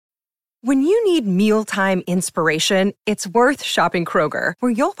When you need mealtime inspiration, it's worth shopping Kroger,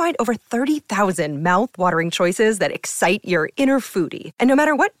 where you'll find over 30,000 mouth-watering choices that excite your inner foodie. And no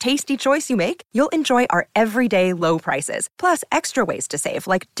matter what tasty choice you make, you'll enjoy our everyday low prices, plus extra ways to save,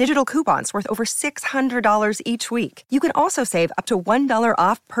 like digital coupons worth over $600 each week. You can also save up to $1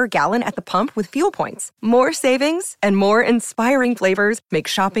 off per gallon at the pump with fuel points. More savings and more inspiring flavors make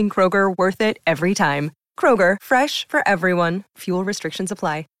shopping Kroger worth it every time. Kroger, fresh for everyone. Fuel restrictions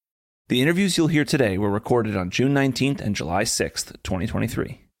apply. The interviews you'll hear today were recorded on June 19th and July 6th,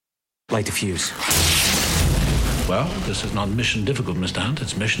 2023. Light the fuse. Well, this is not mission difficult, Mr. Hunt.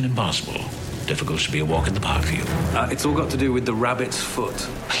 It's mission impossible. Difficult should be a walk in the park for you. It's all got to do with the rabbit's foot.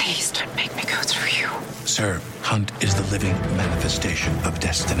 Please don't make me go through you. Sir, Hunt is the living manifestation of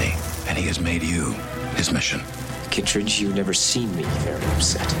destiny, and he has made you his mission. Kittredge, you've never seen me very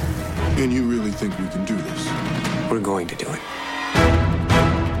upset. And you really think we can do this? We're going to do it.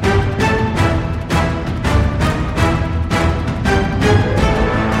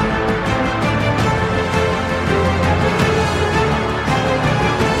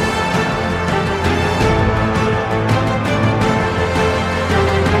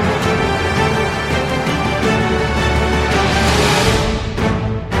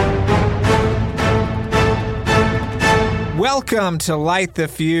 Welcome to Light the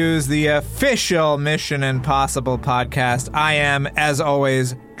Fuse, the official Mission Impossible podcast. I am, as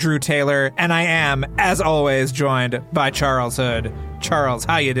always, Drew Taylor, and I am, as always, joined by Charles Hood. Charles,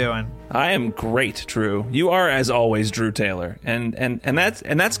 how you doing? I am great, Drew. You are, as always, Drew Taylor, and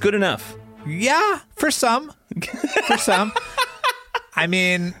that's good enough. Yeah, for some. For some. I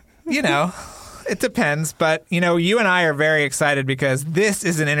mean, you know, it depends, but, you know, you and I are very excited because this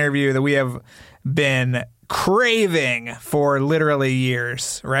is an interview that we have been craving for literally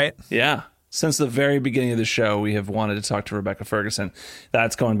years, right? Yeah. Since the very beginning of the show, we have wanted to talk to Rebecca Ferguson.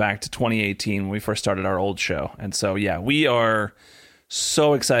 That's going back to 2018 when we first started our old show. And so, yeah, we are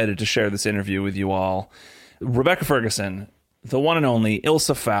so excited to share this interview with you all. Rebecca Ferguson, the one and only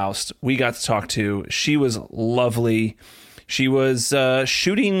Ilsa Faust, we got to talk to. She was lovely. She was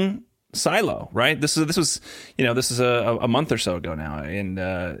shooting Silo, right? This was a month or so ago now, and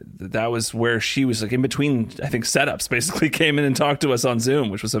that was where she was like in between, I think, setups. Basically, came in and talked to us on Zoom,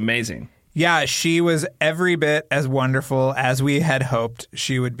 which was amazing. Yeah, she was every bit as wonderful as we had hoped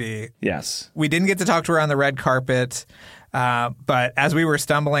she would be. Yes, we didn't get to talk to her on the red carpet, but as we were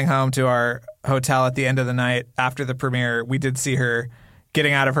stumbling home to our hotel at the end of the night after the premiere, we did see her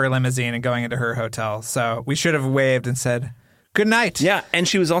getting out of her limousine and going into her hotel. So we should have waved and said, good night. Yeah, and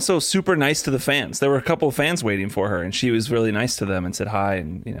she was also super nice to the fans. There were a couple of fans waiting for her, and she was really nice to them and said hi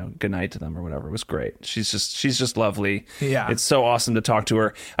and, you know, good night to them or whatever. It was great. She's just lovely. Yeah. It's so awesome to talk to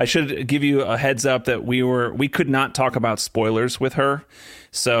her. I should give you a heads up that we could not talk about spoilers with her.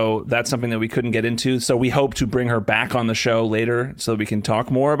 So that's something that we couldn't get into. So we hope to bring her back on the show later so that we can talk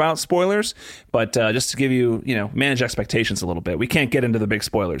more about spoilers. But just to give you, you know, manage expectations a little bit. We can't get into the big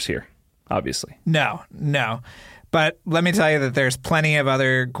spoilers here, obviously. No. But let me tell you that there's plenty of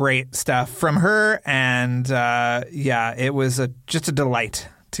other great stuff from her. And it was just a delight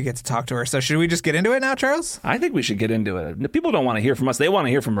to get to talk to her. So should we just get into it now, Charles? I think we should get into it. People don't want to hear from us. They want to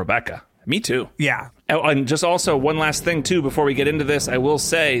hear from Rebecca. Me too. Yeah. Oh, and just also one last thing, too, before we get into this, I will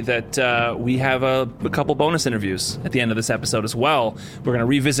say that we have a couple bonus interviews at the end of this episode as well. We're going to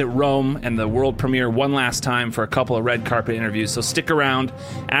revisit Rome and the world premiere one last time for a couple of red carpet interviews. So stick around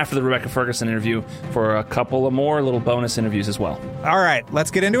after the Rebecca Ferguson interview for a couple of more little bonus interviews as well. All right,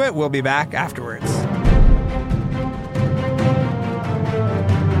 let's get into it. We'll be back afterwards.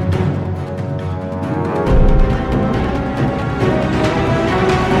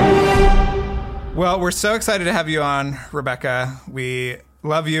 Well, we're so excited to have you on, Rebecca. We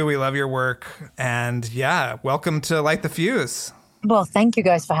love you. We love your work. And yeah, welcome to Light the Fuse. Well, thank you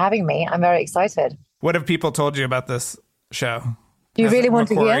guys for having me. I'm very excited. What have people told you about this show? Do you really want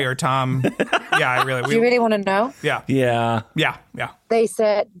to McCory hear? Or Tom? Yeah, I really. Do you really want to know? Yeah. They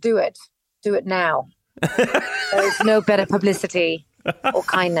said, do it. Do it now. There is no better publicity or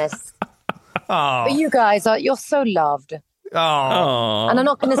kindness. Oh. But you guys, you're so loved. Oh. And I'm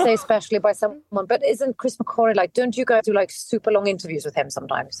not going to say especially by someone, but isn't Chris McCory like, don't you guys do like super long interviews with him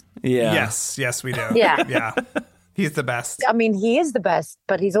sometimes? Yeah. Yes, we do. Yeah. Yeah. He's the best. I mean, he is the best,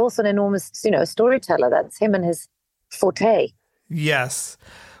 but he's also an enormous, storyteller. That's him and his forte. Yes.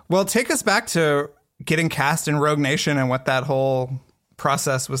 Well, take us back to getting cast in Rogue Nation and what that whole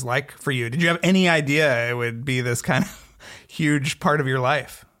process was like for you. Did you have any idea it would be this kind of huge part of your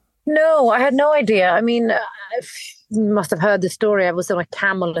life? No, I had no idea. I mean, you must have heard the story. I was on a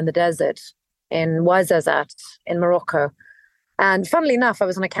camel in the desert in Ouarzazate in Morocco. And funnily enough, I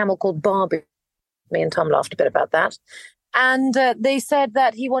was on a camel called Barbie. Me and Tom laughed a bit about that. And they said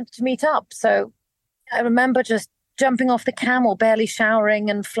that he wanted to meet up. So I remember just jumping off the camel, barely showering,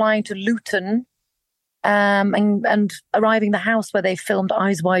 and flying to Luton and arriving at the house where they filmed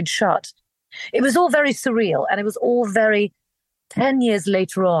Eyes Wide Shut. It was all very surreal, and it was all very 10 years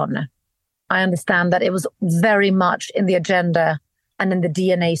later on. I understand that it was very much in the agenda and in the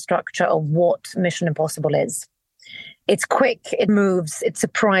DNA structure of what Mission Impossible is. It's quick, it moves, it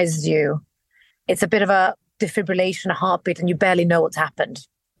surprises you. It's a bit of a defibrillation, a heartbeat, and you barely know what's happened.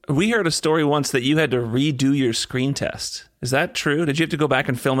 We heard a story once that you had to redo your screen test. Is that true? Did you have to go back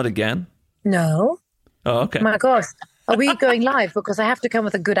and film it again? No. Oh, okay. My gosh. Are we going live? Because I have to come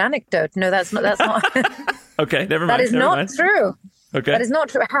with a good anecdote. No, that's not. Okay, never mind. That is not true. Okay. That is not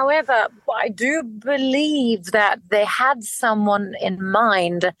true. However, I do believe that they had someone in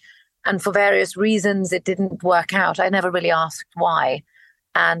mind, and for various reasons, it didn't work out. I never really asked why.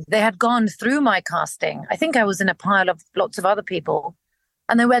 And they had gone through my casting. I think I was in a pile of lots of other people.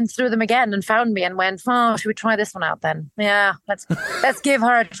 And they went through them again and found me and went, "Oh, should we try this one out then? Yeah, let's give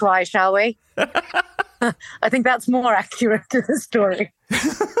her a try, shall we?" I think that's more accurate to the story.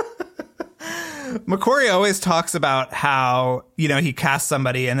 McQuarrie always talks about how, he casts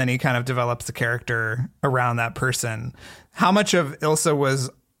somebody and then he kind of develops a character around that person. How much of Ilsa was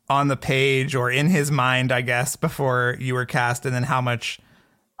on the page or in his mind, I guess, before you were cast, and then how much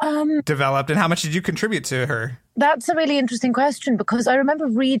developed, and how much did you contribute to her? That's a really interesting question, because I remember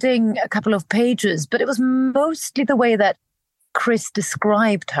reading a couple of pages, but it was mostly the way that Chris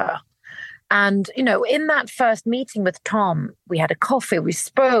described her. And, in that first meeting with Tom, we had a coffee, we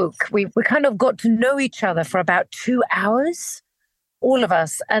spoke, we kind of got to know each other for about 2 hours, all of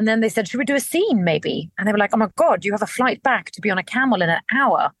us. And then they said, "Should we do a scene maybe?" And they were like, "Oh my God, you have a flight back to be on a camel in an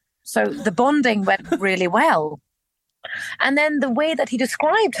hour." So the bonding went really well. And then the way that he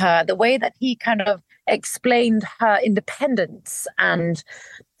described her, the way that he kind of explained her independence and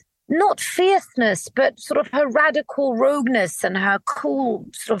not fierceness, but sort of her radical rogueness and her cool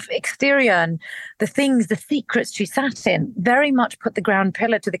sort of exterior and the secrets she sat in, very much put the ground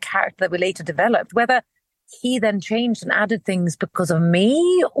pillar to the character that we later developed. Whether he then changed and added things because of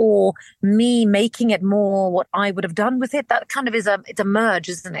me, or me making it more what I would have done with it, that kind of it's a merge,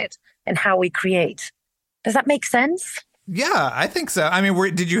 isn't it, in how we create. Does that make sense? Yeah, I think so. I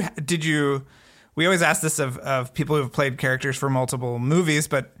mean, did you, we always ask this of people who've played characters for multiple movies,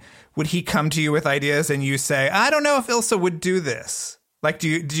 but would he come to you with ideas and you say, "I don't know if Ilsa would do this"? Like, do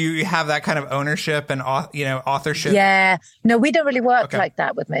you have that kind of ownership and, authorship? Yeah. No, we don't really work like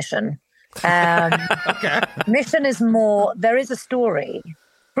that with Mission. Okay. Mission is more, there is a story.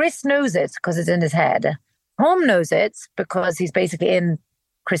 Chris knows it because it's in his head. Tom knows it because he's basically in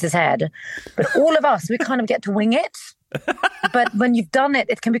Chris's head. But all of us, we kind of get to wing it. But when you've done it,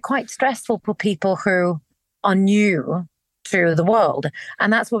 it can be quite stressful for people who are new to the world.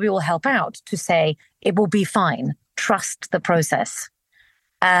 And that's where we all help out to say, it will be fine. Trust the process.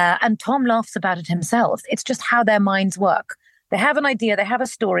 And Tom laughs about it himself. It's just how their minds work. They have an idea, they have a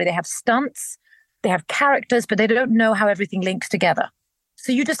story, they have stunts, they have characters, but they don't know how everything links together.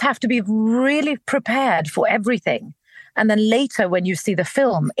 So you just have to be really prepared for everything. And then later, when you see the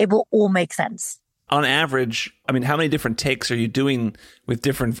film, it will all make sense. On average, I mean, how many different takes are you doing with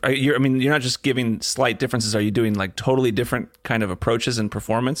different... you're not just giving slight differences. Are you doing like totally different kind of approaches and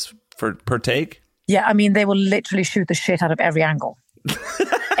performance per take? Yeah, I mean, they will literally shoot the shit out of every angle.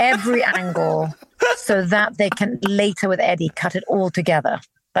 Every angle, so that they can later with Eddie cut it all together.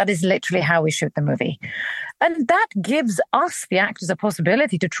 That is literally how we shoot the movie. And that gives us, the actors, a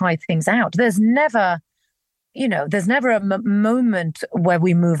possibility to try things out. There's never a moment where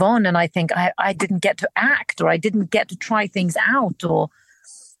we move on and I think I didn't get to act, or I didn't get to try things out, or,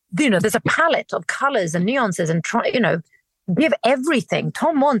 there's a palette of colors and nuances and give everything.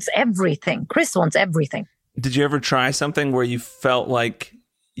 Tom wants everything. Chris wants everything. Did you ever try something where you felt like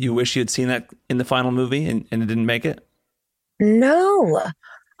you wish you had seen that in the final movie and it didn't make it? No,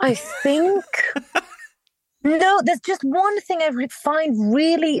 I think... No, there's just one thing I find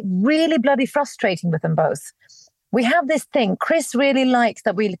really, really bloody frustrating with them both. We have this thing. Chris really likes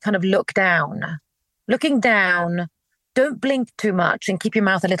that we kind of look down. Looking down, don't blink too much and keep your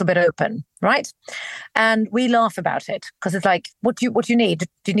mouth a little bit open, right? And we laugh about it because it's like, what do you need?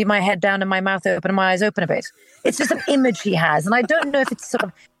 Do you need my head down and my mouth open and my eyes open a bit? It's just an image he has. And I don't know if it's sort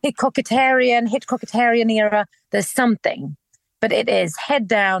of Hitchcockitarian era. There's something. But it is head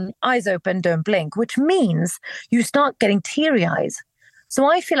down, eyes open, don't blink, which means you start getting teary eyes.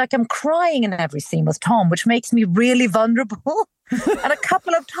 So I feel like I'm crying in every scene with Tom, which makes me really vulnerable. And a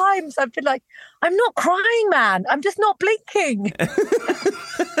couple of times I've been like, I'm not crying, man. I'm just not blinking.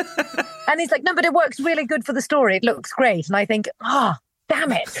 And he's like, no, but it works really good for the story. It looks great. And I think,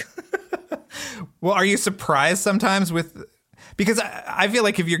 damn it. Well, are you surprised sometimes because I feel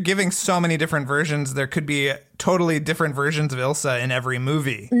like if you're giving so many different versions, there could be totally different versions of Ilsa in every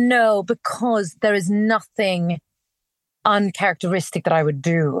movie. No, because there is nothing uncharacteristic that I would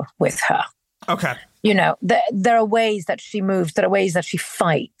do with her. Okay. You know, there are ways that she moves, there are ways that she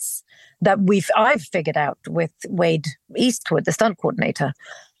fights that I've figured out with Wade Eastwood, the stunt coordinator.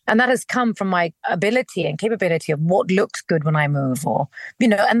 And that has come from my ability and capability of what looks good when I move, or, you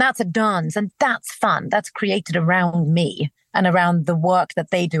know, and that's a dance and that's fun. That's created around me and around the work that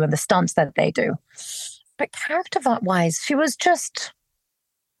they do and the stunts that they do. But character-wise, she was just...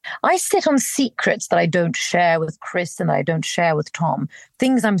 I sit on secrets that I don't share with Chris and I don't share with Tom.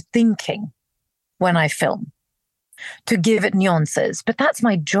 Things I'm thinking when I film to give it nuances. But that's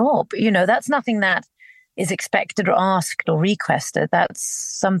my job. You know, that's nothing that is expected or asked or requested. That's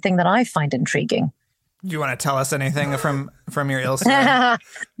something that I find intriguing. Do you want to tell us anything from your Ilsa,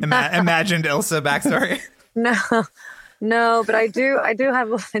 imagined Ilsa backstory? No, but I do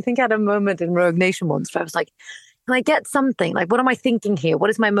have, I think I had a moment in Rogue Nation once where I was like, can I get something? Like, what am I thinking here? What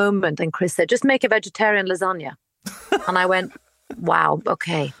is my moment? And Chris said, just make a vegetarian lasagna. And I went, wow,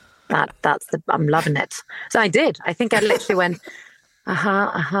 okay, I'm loving it. So I did. I think I literally went,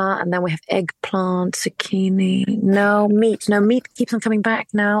 and then we have eggplant, zucchini. No, meat keeps on coming back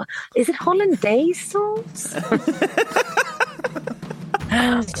now. Is it hollandaise sauce?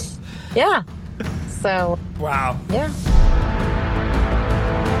 Yeah. So. Wow. Yeah.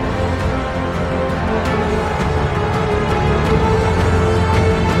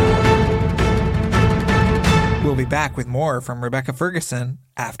 We'll be back with more from Rebecca Ferguson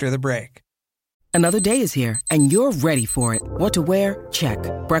after the break. Another day is here, and you're ready for it. What to wear? Check.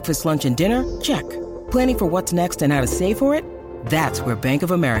 Breakfast, lunch, and dinner? Check. Planning for what's next and how to save for it? That's where Bank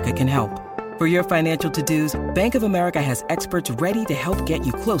of America can help. For your financial to-dos, Bank of America has experts ready to help get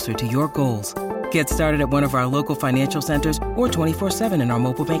you closer to your goals. Get started at one of our local financial centers or 24/7 in our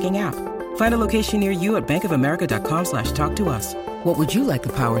mobile banking app. Find a location near you at bankofamerica.com/talktous. What would you like the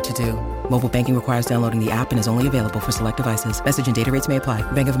power to do? Mobile banking requires downloading the app and is only available for select devices. Message and data rates may apply.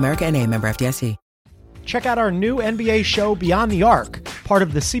 Bank of America NA, member FDIC. Check out our new NBA show, Beyond the Arc, part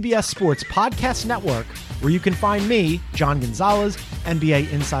of the CBS Sports Podcast Network, where you can find me, John Gonzalez, NBA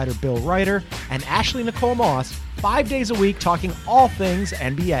insider Bill Ryder, and Ashley Nicole Moss 5 days a week talking all things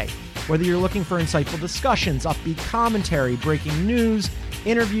NBA. Whether you're looking for insightful discussions, upbeat commentary, breaking news,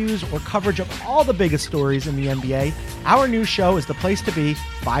 interviews, or coverage of all the biggest stories in the NBA, our new show is the place to be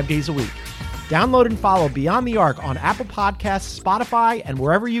 5 days a week. Download and follow Beyond the Arc on Apple Podcasts, Spotify, and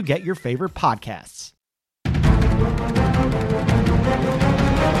wherever you get your favorite podcasts.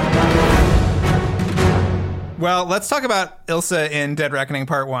 Well, let's talk about Ilsa in Dead Reckoning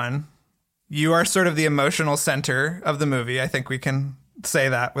Part 1. You are sort of the emotional center of the movie. I think we can say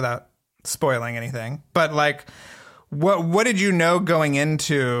that without spoiling anything. But like, what did you know going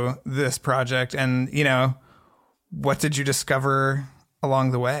into this project? And, you know, what did you discover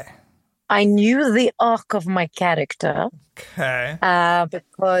along the way? I knew the arc of my character. Okay.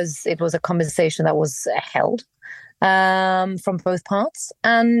 Because it was a conversation that was held from both parts.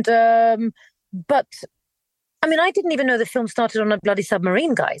 And, but, I mean, I didn't even know the film started on a bloody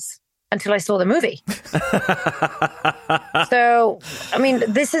submarine, guys, until I saw the movie. So, I mean,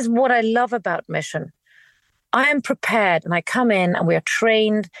 this is what I love about Mission. I am prepared and I come in and we are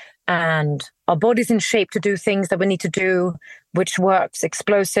trained and our body's in shape to do things that we need to do, which works,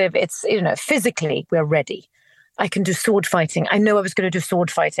 explosive. It's, you know, physically we're ready. I can do sword fighting. I know I was going to do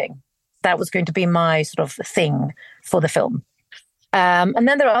sword fighting. That was going to be my sort of thing for the film. And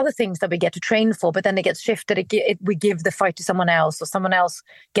then there are other things that we get to train for, but then it gets shifted. We give the fight to someone else or someone else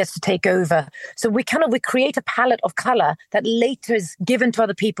gets to take over. So we create a palette of color that later is given to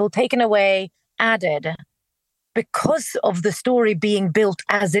other people, taken away, added, because of the story being built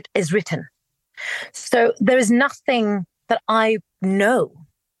as it is written. So there is nothing that I know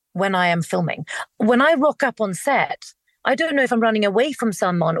when I am filming. When I rock up on set, I don't know if I'm running away from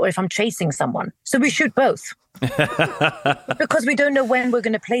someone or if I'm chasing someone. So we shoot both. Because we don't know when we're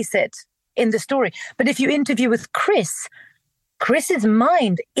going to place it in the story. But if you interview with Chris's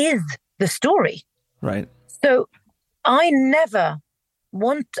mind is the story. Right. So I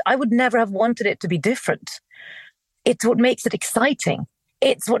would never have wanted it to be different. It's what makes it exciting.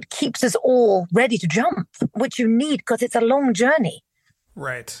 It's what keeps us all ready to jump, which you need because it's a long journey.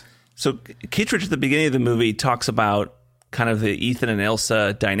 Right. So Kittredge at the beginning of the movie talks about kind of the Ethan and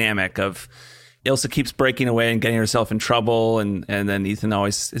Ilsa dynamic of, Ilsa keeps breaking away and getting herself in trouble, and then Ethan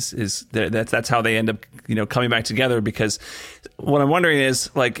always is there. That's how they end up, coming back together. Because what I'm wondering is,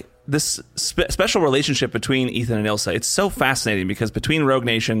 like, this special relationship between Ethan and Ilsa. It's so fascinating because between Rogue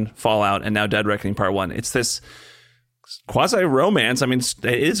Nation, Fallout, and now Dead Reckoning Part 1, it's this quasi-romance. I mean, it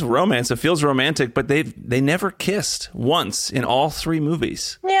is romance. It feels romantic, but they never kissed once in all 3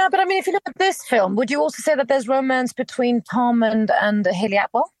 movies. Yeah, but I mean, if you look at this film, would you also say that there's romance between Tom and Haley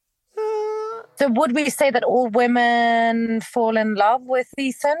Atwell? So would we say that all women fall in love with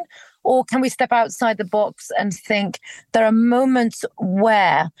Ethan? Or can we step outside the box and think there are moments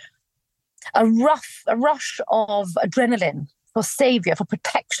where a rush of adrenaline for savior, for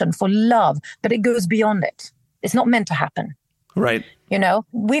protection, for love, but it goes beyond it. It's not meant to happen. Right.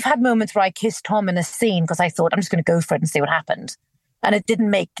 We've had moments where I kissed Tom in a scene because I thought I'm just going to go for it and see what happened. And it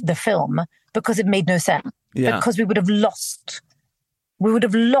didn't make the film because it made no sense. Yeah. Because we would have lost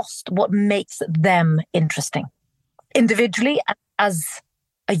what makes them interesting individually and as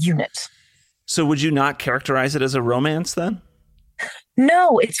a unit. So would you not characterize it as a romance then?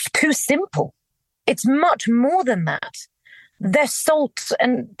 No, it's too simple. It's much more than that. They're salt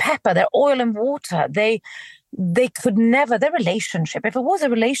and pepper, they're oil and water. They could never, their relationship, if it was a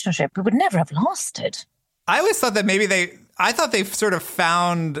relationship, it would never have lasted. I always thought that maybe they sort of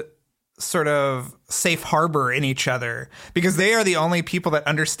found sort of safe harbor in each other because they are the only people that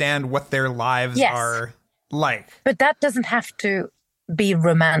understand what their lives are like. But that doesn't have to be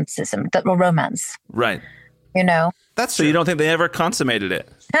romanticism, or romance. Right. That's so true. You don't think they ever consummated it?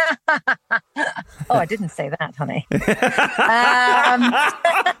 Oh, I didn't say that, honey.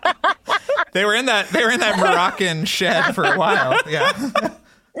 They were in that Moroccan shed for a while. Yeah.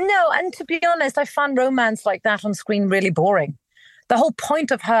 No, and to be honest, I found romance like that on screen really boring. The whole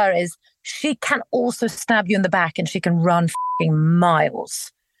point of her is she can also stab you in the back and she can run f***ing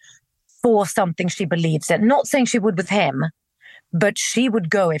miles for something she believes in. Not saying she would with him, but she would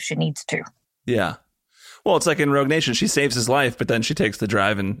go if she needs to. Yeah. Well, it's like in Rogue Nation, she saves his life, but then she takes the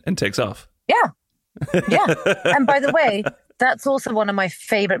drive and takes off. Yeah. Yeah. And by the way, that's also one of my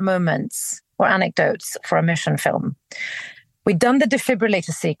favorite moments or anecdotes for a mission film. We'd done the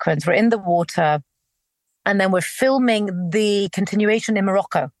defibrillator sequence. We're in the water. And then we're filming the continuation in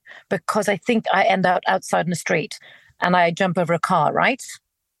Morocco because I think I end up outside in the street and I jump over a car, right?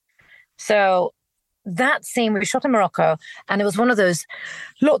 So that scene we shot in Morocco, and it was one of those,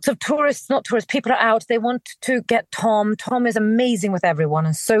 lots of people are out. They want to get Tom. Tom is amazing with everyone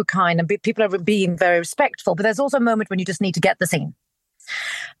and so kind, and people are being very respectful. But there's also a moment when you just need to get the scene.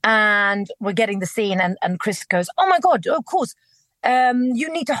 And we're getting the scene, and Chris goes, "Oh my God, of course.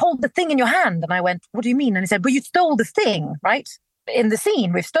 You need to hold the thing in your hand." And I went, "What do you mean?" And he said, "Well, you stole the thing, right? In the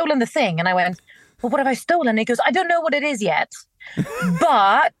scene, we've stolen the thing." And I went, "Well, what have I stolen?" And he goes, "I don't know what it is yet,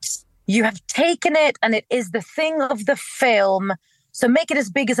 but you have taken it and it is the thing of the film. So make it as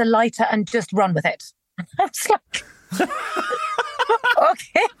big as a lighter and just run with it." And I was like,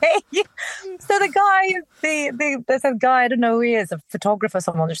 okay. So the guy, there's a guy, I don't know who he is, a photographer,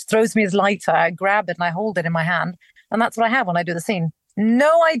 someone just throws me his lighter. I grab it and I hold it in my hand. And that's what I have when I do the scene.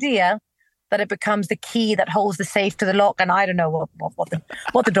 No idea that it becomes the key that holds the safe to the lock. And I don't know what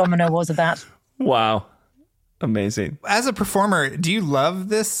the domino was of that. Wow. Amazing. As a performer, do you love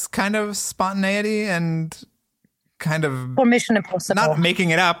this kind of spontaneity and kind of... For Mission Impossible. Not making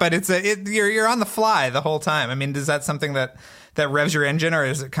it up, but you're on the fly the whole time. I mean, is that something that revs your engine, or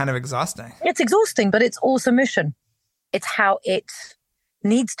is it kind of exhausting? It's exhausting, but it's also mission. It's how it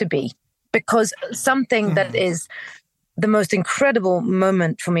needs to be. Because something that is the most incredible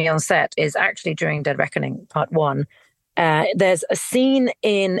moment for me on set is actually during Dead Reckoning Part 1. There's a scene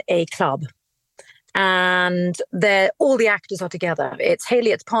in a club. And all the actors are together. It's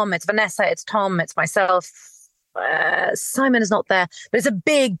Haley, it's Pom, it's Vanessa, it's Tom, it's myself. Simon is not there, but it's a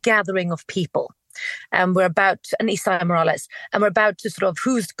big gathering of people. And Isai Morales, and we're about to sort of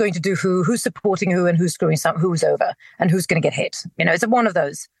who's going to do who's supporting who, and who's screwing who's over, and who's going to get hit. It's one of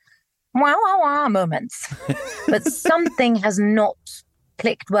those wow moments. But something has not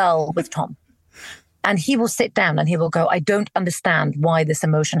clicked well with Tom. And he will sit down and he will go, "I don't understand why this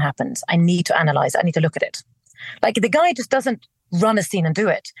emotion happens. I need to analyze. I need to look at it." Like, the guy just doesn't run a scene and do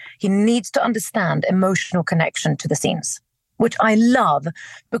it. He needs to understand emotional connection to the scenes, which I love,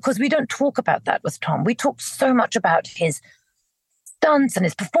 because we don't talk about that with Tom. We talk so much about his stunts and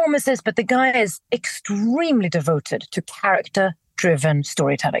his performances, but the guy is extremely devoted to character-driven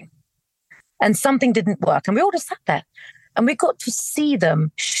storytelling. And something didn't work. And we all just sat there. And we got to see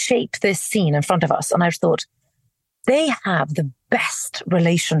them shape this scene in front of us. And I thought, they have the best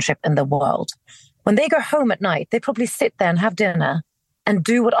relationship in the world. When they go home at night, they probably sit there and have dinner and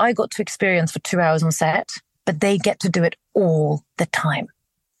do what I got to experience for 2 hours on set, but they get to do it all the time.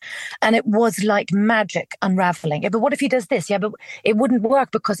 And it was like magic unraveling. Yeah, but what if he does this? Yeah, but it wouldn't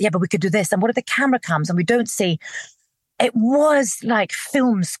work because, yeah, but we could do this. And what if the camera comes and we don't see? It was like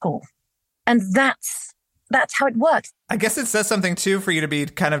film school. And that's how it works. I guess it says something, too, for you to be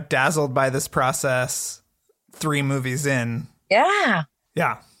kind of dazzled by this process 3 movies in. Yeah.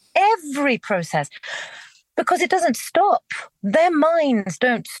 Yeah. Every process. Because it doesn't stop. Their minds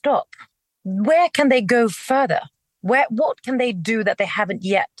don't stop. Where can they go further? What can they do that they haven't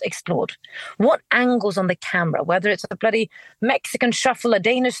yet explored? What angles on the camera, whether it's a bloody Mexican shuffle, a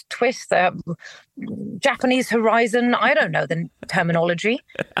Danish twist, a Japanese horizon, I don't know the terminology.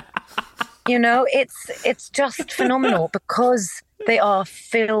 It's just phenomenal because they are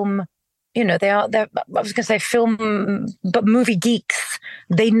film, they're I was going to say film, but movie geeks.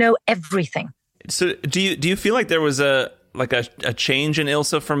 They know everything. So do you feel like there was a change in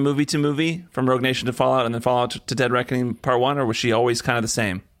Ilsa from movie to movie, from Rogue Nation to Fallout and then Fallout to Dead Reckoning Part 1, or was she always kind of the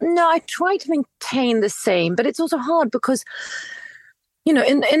same? No, I try to maintain the same, but it's also hard because,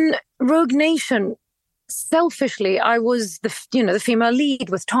 in Rogue Nation, selfishly, I was the female lead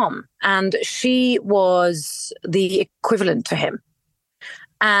with Tom, and she was the equivalent to him.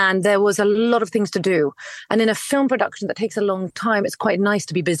 And there was a lot of things to do. And in a film production that takes a long time, it's quite nice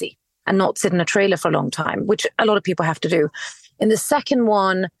to be busy and not sit in a trailer for a long time, which a lot of people have to do. In the second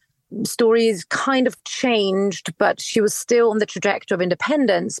one, stories kind of changed, but she was still on the trajectory of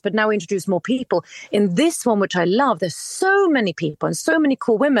independence, but now we introduce more people. In this one, which I love, there's so many people and so many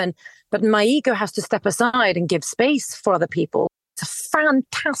cool women, but my ego has to step aside and give space for other people. It's a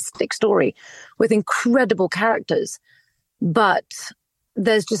fantastic story with incredible characters, but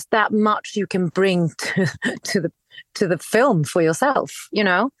there's just that much you can bring to the film for yourself,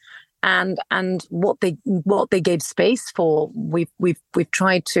 and what they gave space for, we've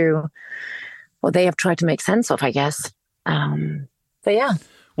tried to, or they have tried to make sense of, I guess. But yeah.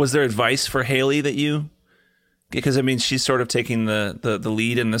 Was there advice for Haley that you? Because I mean, she's sort of taking the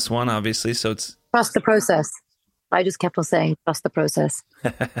lead in this one, obviously. So it's trust the process. I just kept on saying trust the process.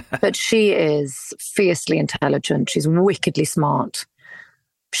 But she is fiercely intelligent. She's wickedly smart.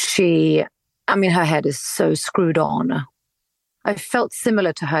 Her head is so screwed on. I felt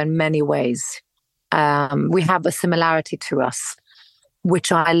similar to her in many ways. We have a similarity to us,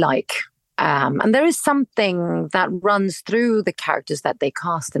 which I like. And there is something that runs through the characters that they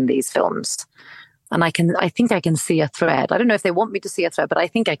cast in these films. And I think I can see a thread. I don't know if they want me to see a thread, but I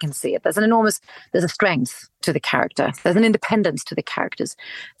think I can see it. There's a strength to the character. There's an independence to the characters.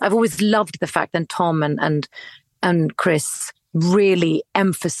 I've always loved the fact that Tom and Chris really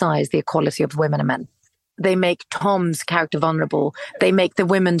emphasize the equality of women and men. They make Tom's character vulnerable. They make the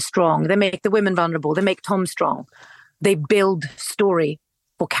women strong. They make the women vulnerable. They make Tom strong. They build story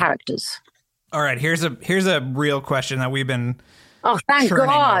for characters. All right, here's a real question that we've been thank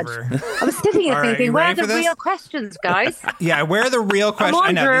God. Over. I was sitting here thinking, where are the this? real questions, guys? Yeah, where are the real questions?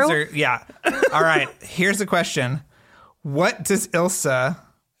 I know, Drew. these are, yeah. All right, here's the question. What does Ilsa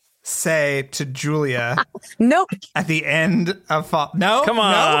say to Julia Nope. at the end of Fall? No? Come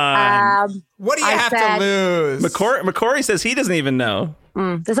on. No? What do you have to lose? McCory says he doesn't even know.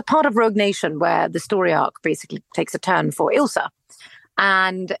 There's a part of Rogue Nation where the story arc basically takes a turn for Ilsa.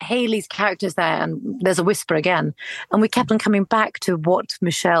 And Haley's character's there, and there's a whisper again. And we kept on coming back to what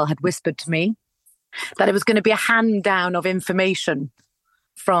Michelle had whispered to me, that it was going to be a hand down of information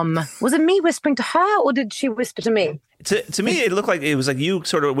from, was it me whispering to her, or did she whisper to me? To me, it looked like it was like you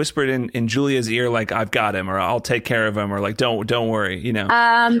sort of whispered in Julia's ear, like, I've got him, or I'll take care of him, or like, don't worry,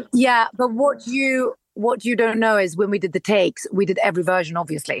 Yeah, but what you don't know is when we did the takes, we did every version,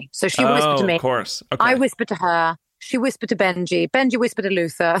 obviously. So she whispered to me. Of course. Okay. I whispered to her. She whispered to Benji. Benji whispered to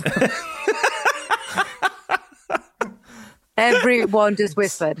Luther. Everyone just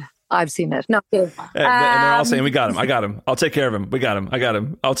whispered. I've seen it. No, and they're all saying, we got him. I got him. I'll take care of him. We got him. I got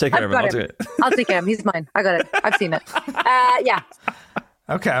him. I'll take care of him. I'll take care of him. He's mine. I got it. I've seen it. Yeah.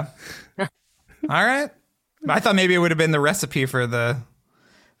 Okay. All right. I thought maybe it would have been the recipe for the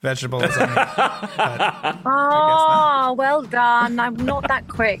vegetable lasagna. Oh, well done. I'm not that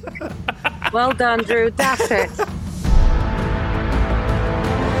quick. Well done, Drew. Dash it.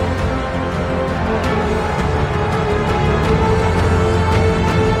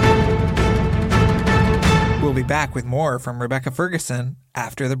 We'll be back with more from Rebecca Ferguson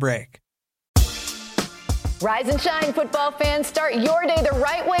after the break. Rise and shine, football fans. Start your day the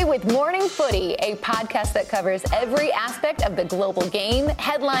right way with Morning Footy, a podcast that covers every aspect of the global game,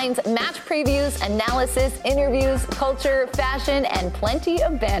 headlines, match previews, analysis, interviews, culture, fashion, and plenty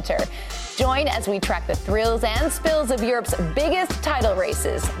of banter. Join as we track the thrills and spills of Europe's biggest title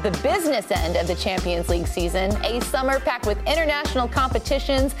races, the business end of the Champions League season, a summer packed with international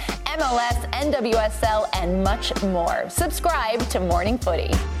competitions, MLS, NWSL, and much more. Subscribe to Morning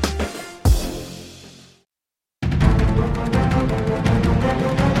Footy.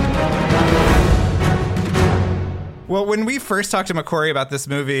 Well, when we first talked to McQuarrie about this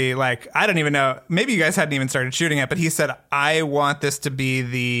movie, like, I don't even know, maybe you guys hadn't even started shooting it, but he said, I want this to be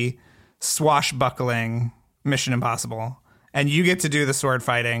the swashbuckling Mission Impossible. And you get to do the sword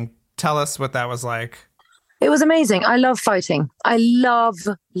fighting. Tell us what that was like. It was amazing. I love fighting. I love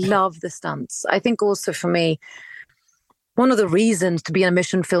the stunts. I think also for me, one of the reasons to be in a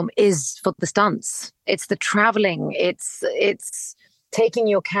mission film is for the stunts. It's the traveling. It's taking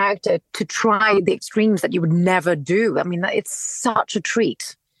your character to try the extremes that you would never do. I mean, it's such a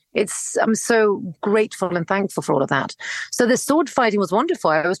treat. I'm so grateful and thankful for all of that. So the sword fighting was wonderful.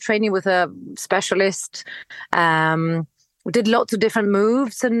 I was training with a specialist, we did lots of different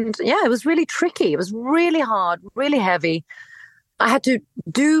moves, and yeah, it was really tricky. It was really hard, really heavy. I had to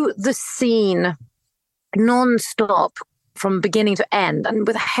do the scene non-stop from beginning to end, and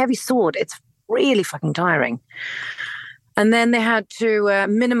with a heavy sword, it's really fucking tiring. And then they had to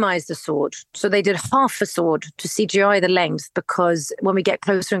minimize the sword. So they did half a sword to CGI the length, because when we get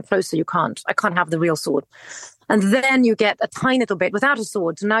closer and closer, I can't have the real sword. And then you get a tiny little bit without a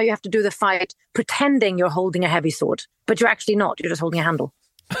sword. So now you have to do the fight pretending you're holding a heavy sword, but you're actually not. You're just holding a handle.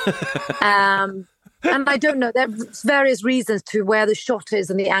 And I don't know, there's various reasons to where the shot is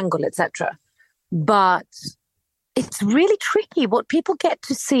and the angle, etc. But it's really tricky. What people get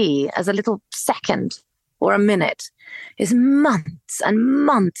to see as a little second or a minute is months and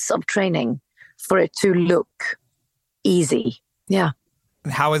months of training for it to look easy. Yeah.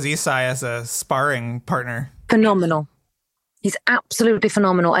 How is Isai as a sparring partner? Phenomenal. He's absolutely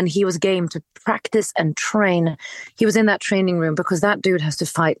phenomenal. And he was game to practice and train. He was in that training room because that dude has to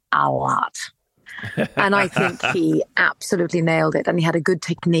fight a lot. And I think he absolutely nailed it. And he had a good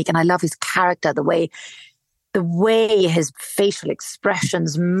technique. And I love his character, the way his facial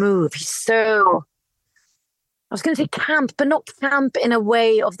expressions move. He's so, I was going to say camp, but not camp in a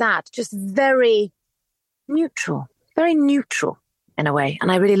way of that. Just very neutral in a way.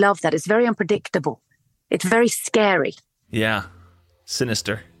 And I really love that. It's very unpredictable. It's very scary. Yeah.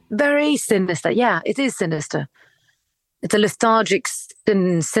 Sinister. Very sinister. Yeah, it is sinister. It's a lethargic,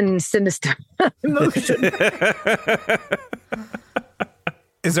 sinister emotion.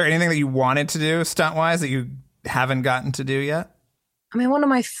 Is there anything that you wanted to do stunt-wise that you haven't gotten to do yet? I mean, one of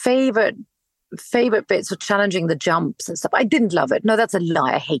my favorite bits were challenging the jumps and stuff. I didn't love it. No, that's a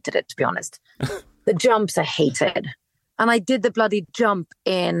lie. I hated it, to be honest. The jumps I hated. And I did the bloody jump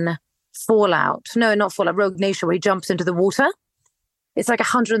in Fallout. No, not Fallout, Rogue Nation, where he jumps into the water. It's like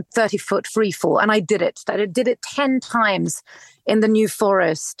 130-foot free fall. And I did it. I did it 10 times in the New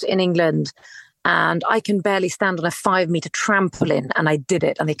Forest in England. And I can barely stand on a 5-meter trampoline. And I did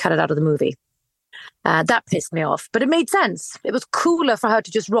it. And they cut it out of the movie. That pissed me off. But it made sense. It was cooler for her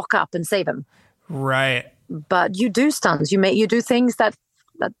to just rock up and save him. Right. But you do stunts. You do things that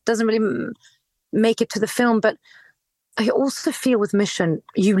doesn't really make it to the film. But I also feel with Mission,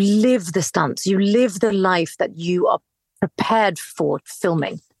 you live the stunts. You live the life that you are prepared for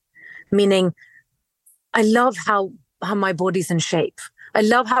filming. Meaning, I love how my body's in shape. I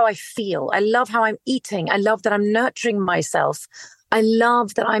love how I feel. I love how I'm eating. I love that I'm nurturing myself. I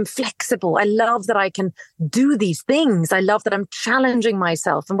love that I'm flexible. I love that I can do these things. I love that I'm challenging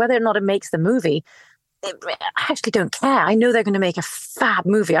myself. And whether or not it makes the movie, I actually don't care. I know they're going to make a fab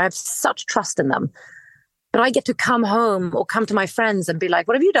movie. I have such trust in them. But I get to come home or come to my friends and be like,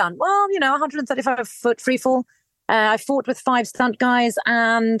 what have you done? Well, 135-foot free fall. I fought with 5 stunt guys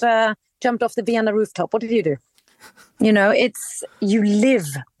and jumped off the Vienna rooftop. What did you do? You live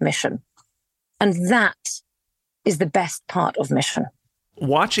Mission. And that is the best part of Mission.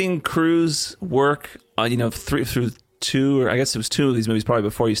 Watching Cruise work, through 2, or I guess it was 2 of these movies probably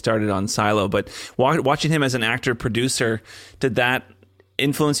before you started on Silo, but watching him as an actor-producer, did that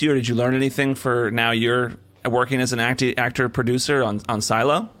influence you, or did you learn anything for now you're working as an actor-producer on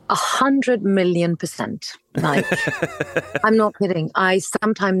Silo? 100,000,000%. Like, I'm not kidding. I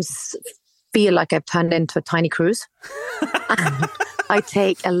sometimes feel like I've turned into a tiny Cruise. I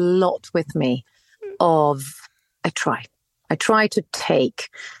take a lot with me I try to take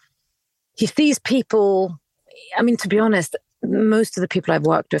these people. I mean, to be honest, most of the people I've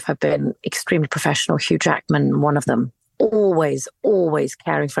worked with have been extremely professional. Hugh Jackman, one of them, always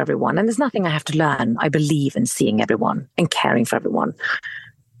caring for everyone. And there's nothing I have to learn. I believe in seeing everyone and caring for everyone.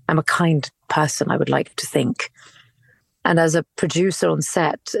 I'm a kind person, I would like to think. And as a producer on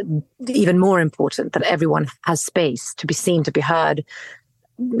set, even more important that everyone has space to be seen, to be heard,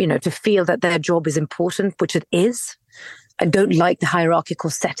 to feel that their job is important, which it is. I don't like the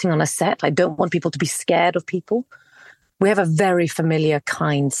hierarchical setting on a set. I don't want people to be scared of people. We have a very familiar,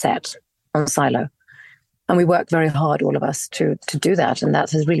 kind set on Silo. And we work very hard, all of us, to do that. And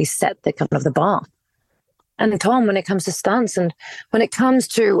that has really set the kind of the bar. And Tom, when it comes to stunts and when it comes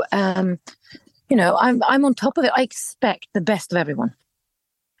to... I'm on top of it. I expect the best of everyone.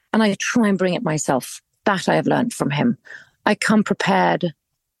 And I try and bring it myself. That I have learned from him. I come prepared.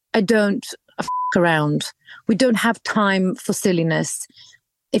 I don't f*** around. We don't have time for silliness.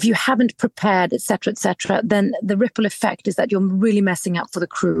 If you haven't prepared, et cetera, then the ripple effect is that you're really messing up for the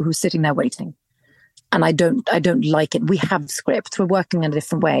crew who's sitting there waiting. And I don't like it. We have scripts. We're working in a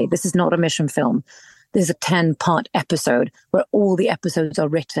different way. This is not a mission film. This is a 10-part episode where all the episodes are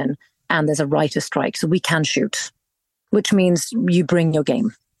written. And there's a writer's strike, so we can shoot, which means you bring your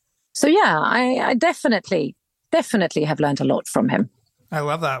game. So yeah, I definitely have learned a lot from him. I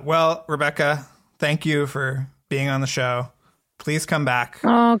love that. Well, Rebecca, thank you for being on the show. Please come back.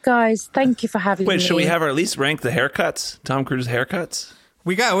 Oh, guys, thank you for having me. Wait, should we have her at least rank the haircuts? Tom Cruise's haircuts?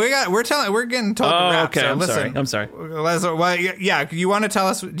 We're getting told to wrap. Okay, so I'm sorry. Well, yeah, you want to tell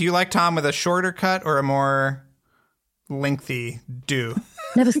us, do you like Tom with a shorter cut or a more lengthy do?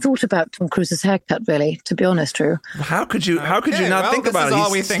 Never thought about Tom Cruise's haircut, really, to be honest, Drew. How could you not think about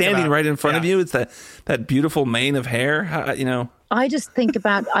it? He's standing right in front of you. It's that beautiful mane of hair. I just think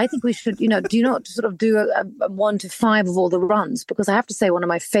I think we should, do you not sort of do a 1 to 5 of all the runs? Because I have to say one of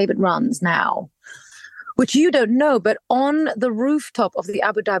my favorite runs now, which you don't know, but on the rooftop of the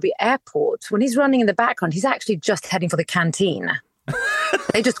Abu Dhabi airport, when he's running in the background, he's actually just heading for the canteen.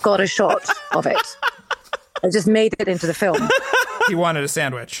 They just got a shot of it. They just made it into the film. He wanted a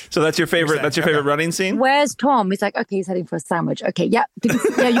sandwich. So that's your favorite. That's your favorite running scene. Where's Tom? He's like, okay, he's heading for a sandwich. Okay, yeah, you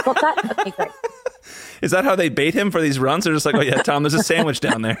got that. Okay, great. Is that how they bait him for these runs? They're just like, oh yeah, Tom, there's a sandwich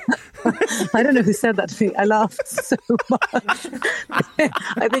down there. I don't know who said that to me. I laughed so much.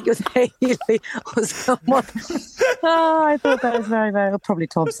 I think it was Haley or someone. Oh, I thought that was very, very. Probably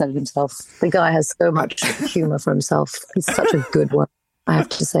Tom said it himself. The guy has so much humor for himself. He's such a good one, I have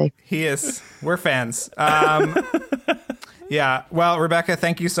to say. He is. We're fans. Yeah. Well, Rebecca,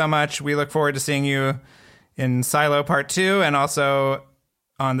 thank you so much. We look forward to seeing you in Silo Part 2 and also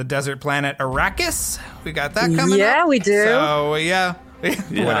on the desert planet Arrakis. We got that coming up. Yeah, we do. So, yeah.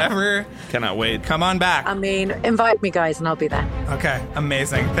 Whatever. Cannot wait. Come on back. I mean, invite me, guys, and I'll be there. Okay.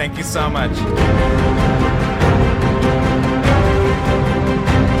 Amazing. Thank you so much.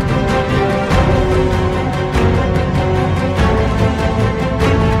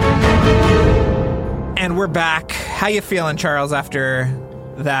 And we're back. How you feeling, Charles, after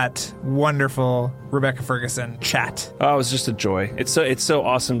that wonderful Rebecca Ferguson chat? Oh, it was just a joy. It's so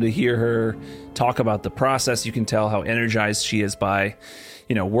awesome to hear her talk about the process. You can tell how energized she is by,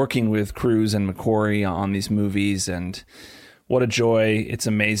 working with Cruise and McQuarrie on these movies, and what a joy. It's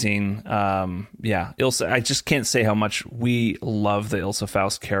amazing. Ilsa, I just can't say how much we love the Ilsa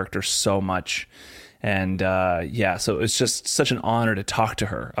Faust character so much. And so it's just such an honor to talk to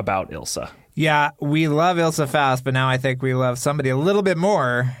her about Ilsa. Yeah, we love Ilsa Faust, but now I think we love somebody a little bit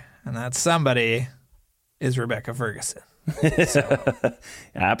more, and that somebody is Rebecca Ferguson.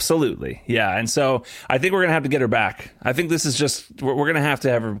 Absolutely. Yeah. And so I think we're going to have to get her back. I think this is just, we're going to have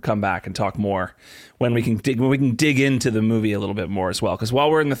her come back and talk more when we can dig into the movie a little bit more as well. Because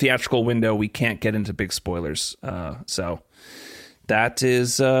while we're in the theatrical window, we can't get into big spoilers. So that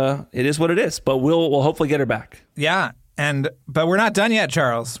is, it is what it is, but we'll hopefully get her back. Yeah. But we're not done yet,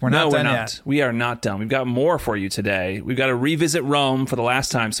 Charles. We're not done yet. We are not done. We've got more for you today. We've got to revisit Rome for the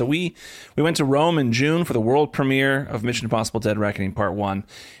last time. So we went to Rome in June for the world premiere of Mission Impossible: Dead Reckoning Part 1.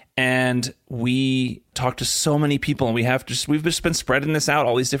 And we talked to so many people, and we've just been spreading this out,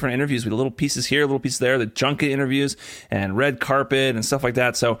 all these different interviews with little pieces here, little pieces there, the junket interviews and red carpet and stuff like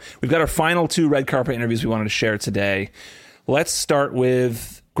that. So we've got our final 2 red carpet interviews we wanted to share today. Let's start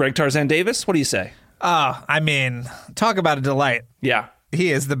with Greg Tarzan Davis. What do you say? Oh, I mean, talk about a delight. Yeah.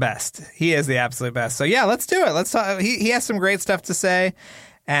 He is the best. He is the absolute best. So yeah, let's do it. Let's talk. He has some great stuff to say.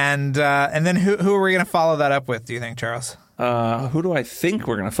 And then who are we going to follow that up with, do you think, Charles? Who do I think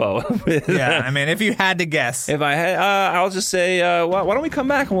we're going to follow up with? Yeah, I mean, if you had to guess. If I had, I'll just say, why don't we come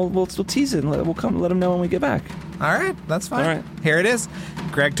back and we'll tease it and we'll come let him know when we get back. All right, that's fine. All right. Here it is.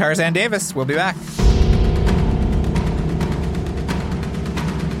 Greg Tarzan Davis. We'll be back.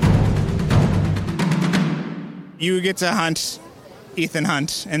 You get to hunt Ethan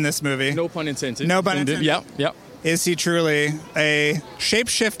Hunt in this movie. No pun intended. No pun intended. Yep. Is he truly a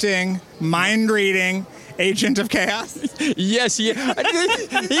shape-shifting, mind-reading agent of chaos? Yes, yeah.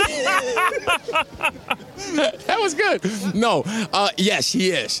 That was good. No, yes, he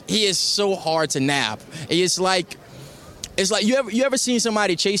is. He is so hard to nab. It's like you ever seen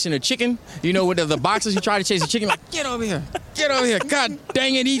somebody chasing a chicken? You know, with the boxers who try to chase a chicken, like, get over here. God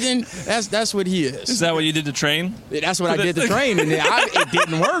dang it, Ethan. That's what he is. Is that what you did to train? That's what I did to train, and it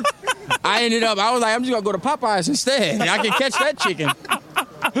didn't work. I was like, I'm just gonna go to Popeyes instead. I can catch that chicken.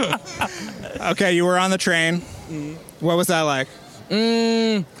 Okay, you were on the train. What was that like?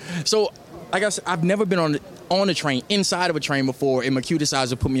 So, like I said, I've never been on a train, inside of a train before, and McHugh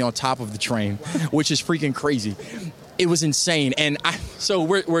decides to put me on top of the train, which is freaking crazy. It was insane, and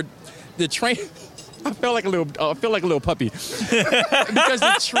we're the train. I feel like a little puppy because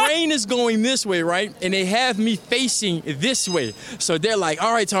the train is going this way, right? And they have me facing this way. So they're like,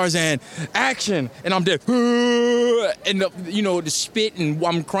 "All right, Tarzan, action!" And I'm there, and the spit, and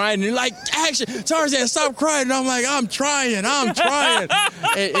I'm crying. And they're like, "Action, Tarzan, stop crying!" And I'm like, "I'm trying."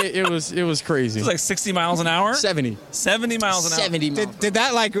 It was crazy. It was like 60 miles an hour. 70 miles an hour. 70 miles.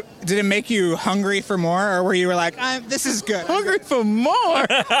 Did it make you hungry for more, or were you like, "This is good"? Hungry for more?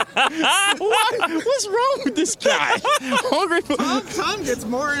 What? What's wrong with this guy? Hungry for Tom gets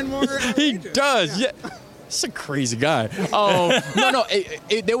more and more. He does. Yeah. He's a crazy guy. No.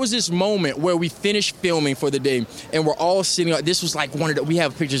 There was this moment where we finished filming for the day, and we're all sitting. This was like we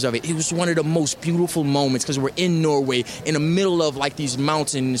have pictures of it. It was one of the most beautiful moments because we're in Norway, in the middle of like these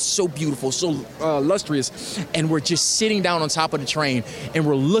mountains, so beautiful, so lustrous, and we're just sitting down on top of the train, and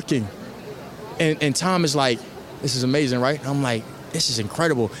we're looking, and Tom is like, "This is amazing, right?" And I'm like, "This is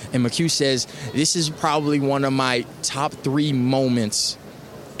incredible." And McHugh says, "This is probably one of my top 3 moments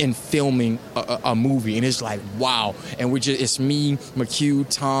in filming a movie." And it's like, wow. And it's me, McHugh,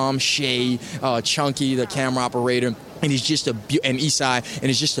 Tom, Shay, Chunky, the camera operator, and it's just and Isai, and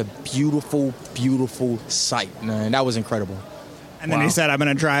it's just a beautiful, beautiful sight, man. That was incredible. And then he said, "I'm going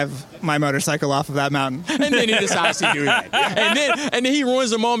to drive my motorcycle off of that mountain." And then he decides to do that. And then he ruins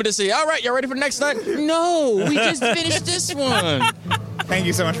the moment to say, "All right, y'all ready for the next night?" No, we just finished this one. Thank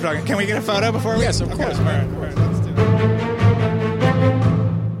you so much for talking. Can we get a photo before we? Yes, of course. All right, let's do it.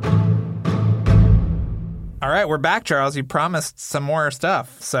 All right, we're back, Charles. You promised some more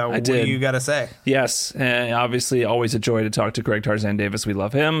stuff. So what do you got to say? Yes, and obviously always a joy to talk to Greg Tarzan Davis. We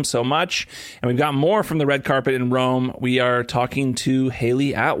love him so much. And we've got more from the red carpet in Rome. We are talking to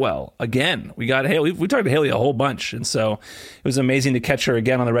Haley Atwell again. We got Haley. We talked to Haley a whole bunch. And so it was amazing to catch her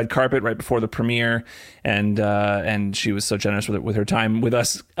again on the red carpet right before the premiere. And she was so generous with her time with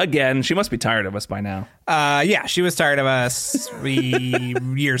us again. She must be tired of us by now. Yeah, she was tired of us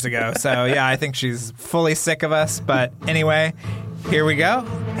years ago. So, yeah, I think she's fully sick of us. But anyway, here we go.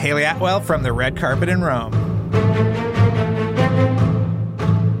 Haley Atwell from the red carpet in Rome.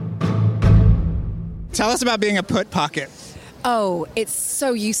 Tell us about being a put pocket. Oh, it's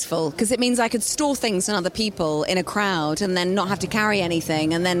so useful because it means I could store things on other people in a crowd and then not have to carry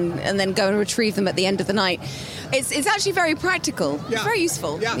anything and then go and retrieve them at the end of the night. It's actually very practical. Yeah. It's very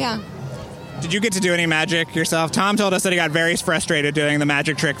useful. Yeah. Did you get to do any magic yourself? Tom told us that he got very frustrated doing the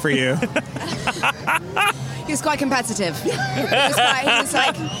magic trick for you. He was quite competitive. He was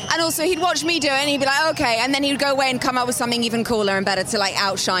like, and also he'd watch me do it and he'd be like, okay, and then he'd go away and come up with something even cooler and better to like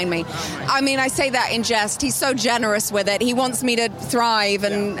outshine me. I mean, I say that in jest. He's so generous with it. He wants me to thrive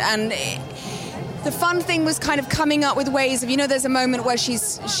and the fun thing was kind of coming up with ways of, there's a moment where she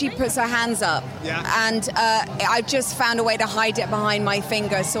puts her hands up, and I just found a way to hide it behind my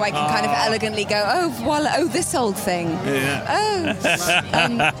finger so I can kind of elegantly go, this old thing. Yeah.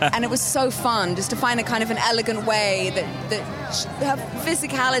 And it was so fun just to find a kind of an elegant way that her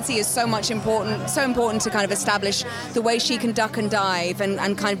physicality is so important to kind of establish the way she can duck and dive and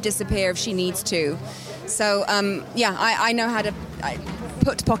kind of disappear if she needs to. So, I know how to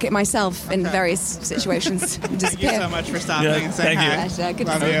put pocket myself in various situations. Thank you so much for stopping and saying hi. Thank you.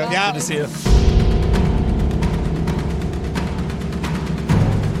 Good to see you. Good to see you.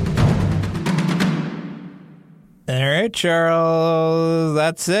 All right, Charles.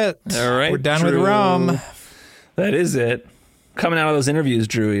 That's it. All right, we're done Drew. with Rome. That is it. Coming out of those interviews,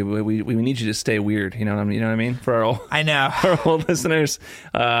 Drew, we need you to stay weird. You know what I mean? For our old listeners,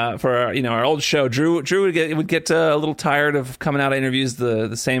 for our old show, Drew would get a little tired of coming out of interviews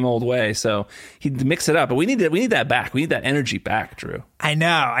the same old way. So he'd mix it up. But we need that back. We need that energy back, Drew. I know.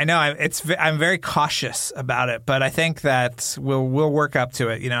 I'm very cautious about it, but I think that we'll work up to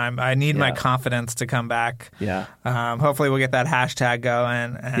it. I need my confidence to come back. Yeah. Hopefully we'll get that hashtag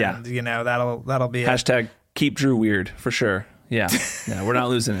going, and that'll be hashtag keep Drew weird for sure. Yeah, we're not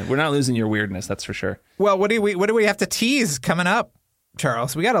losing it. We're not losing your weirdness, that's for sure. Well, what do we have to tease coming up?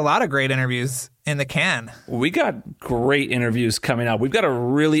 Charles. We got a lot of great interviews in the can. We got great interviews coming up. We've got a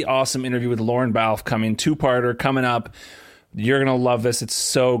really awesome interview with Lauren Balfe coming, 2-parter coming up. You're going to love this. It's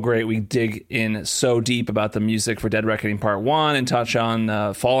so great. We dig in so deep about the music for Dead Reckoning Part 1 and touch on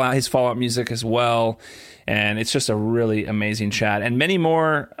his Fallout music as well. And it's just a really amazing chat. And many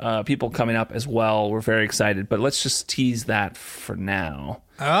more people coming up as well. We're very excited. But let's just tease that for now.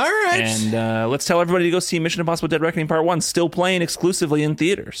 All right. And let's tell everybody to go see Mission Impossible Dead Reckoning Part 1, still playing exclusively in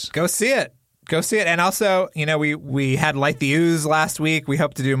theaters. Go see it. Go see it. And also, we had Light the Ooze last week. We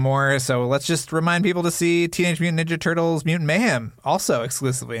hope to do more. So let's just remind people to see Teenage Mutant Ninja Turtles Mutant Mayhem, also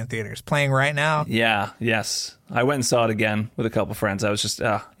exclusively in theaters, playing right now. Yeah, yes. I went and saw it again with a couple friends. I was just,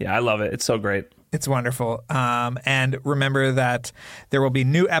 I love it. It's so great. It's wonderful. And remember that there will be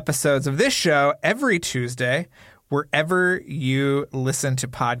new episodes of this show every Tuesday. Wherever you listen to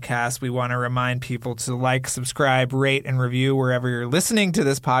podcasts, we want to remind people to like, subscribe, rate, and review wherever you're listening to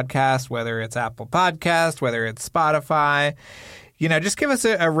this podcast, whether it's Apple Podcast, whether it's Spotify. Just give us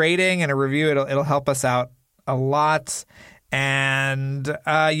a rating and a review. It'll help us out a lot. And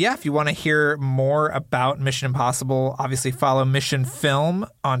if you want to hear more about Mission Impossible, obviously follow Mission Film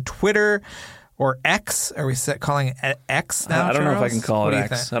on Twitter. Or X? Are we calling it X now, I don't know if I Charles? can call it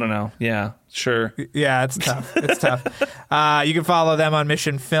X. I don't know. Yeah, sure. Yeah, it's tough. It's tough. You can follow them on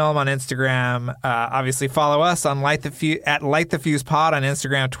Mission Film on Instagram. Obviously, follow us on at Light the Fuse Pod on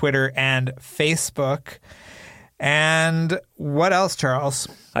Instagram, Twitter, and Facebook. And what else, Charles?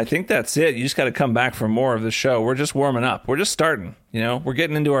 I think that's it. You just got to come back for more of the show. We're just warming up. We're just starting. We're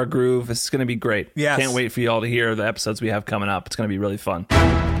getting into our groove. This is going to be great. Yes. Can't wait for you all to hear the episodes we have coming up. It's going to be really fun.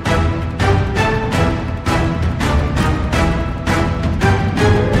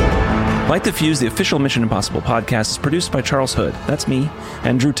 Light the Fuse, the official Mission Impossible podcast, is produced by Charles Hood, that's me,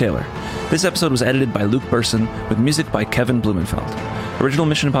 and Drew Taylor. This episode was edited by Luke Burson, with music by Kevin Blumenfeld. Original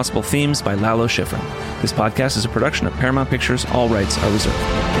Mission Impossible themes by Lalo Schifrin. This podcast is a production of Paramount Pictures. All rights are reserved.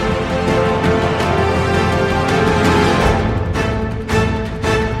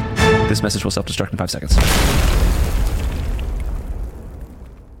 This message will self-destruct in 5 seconds.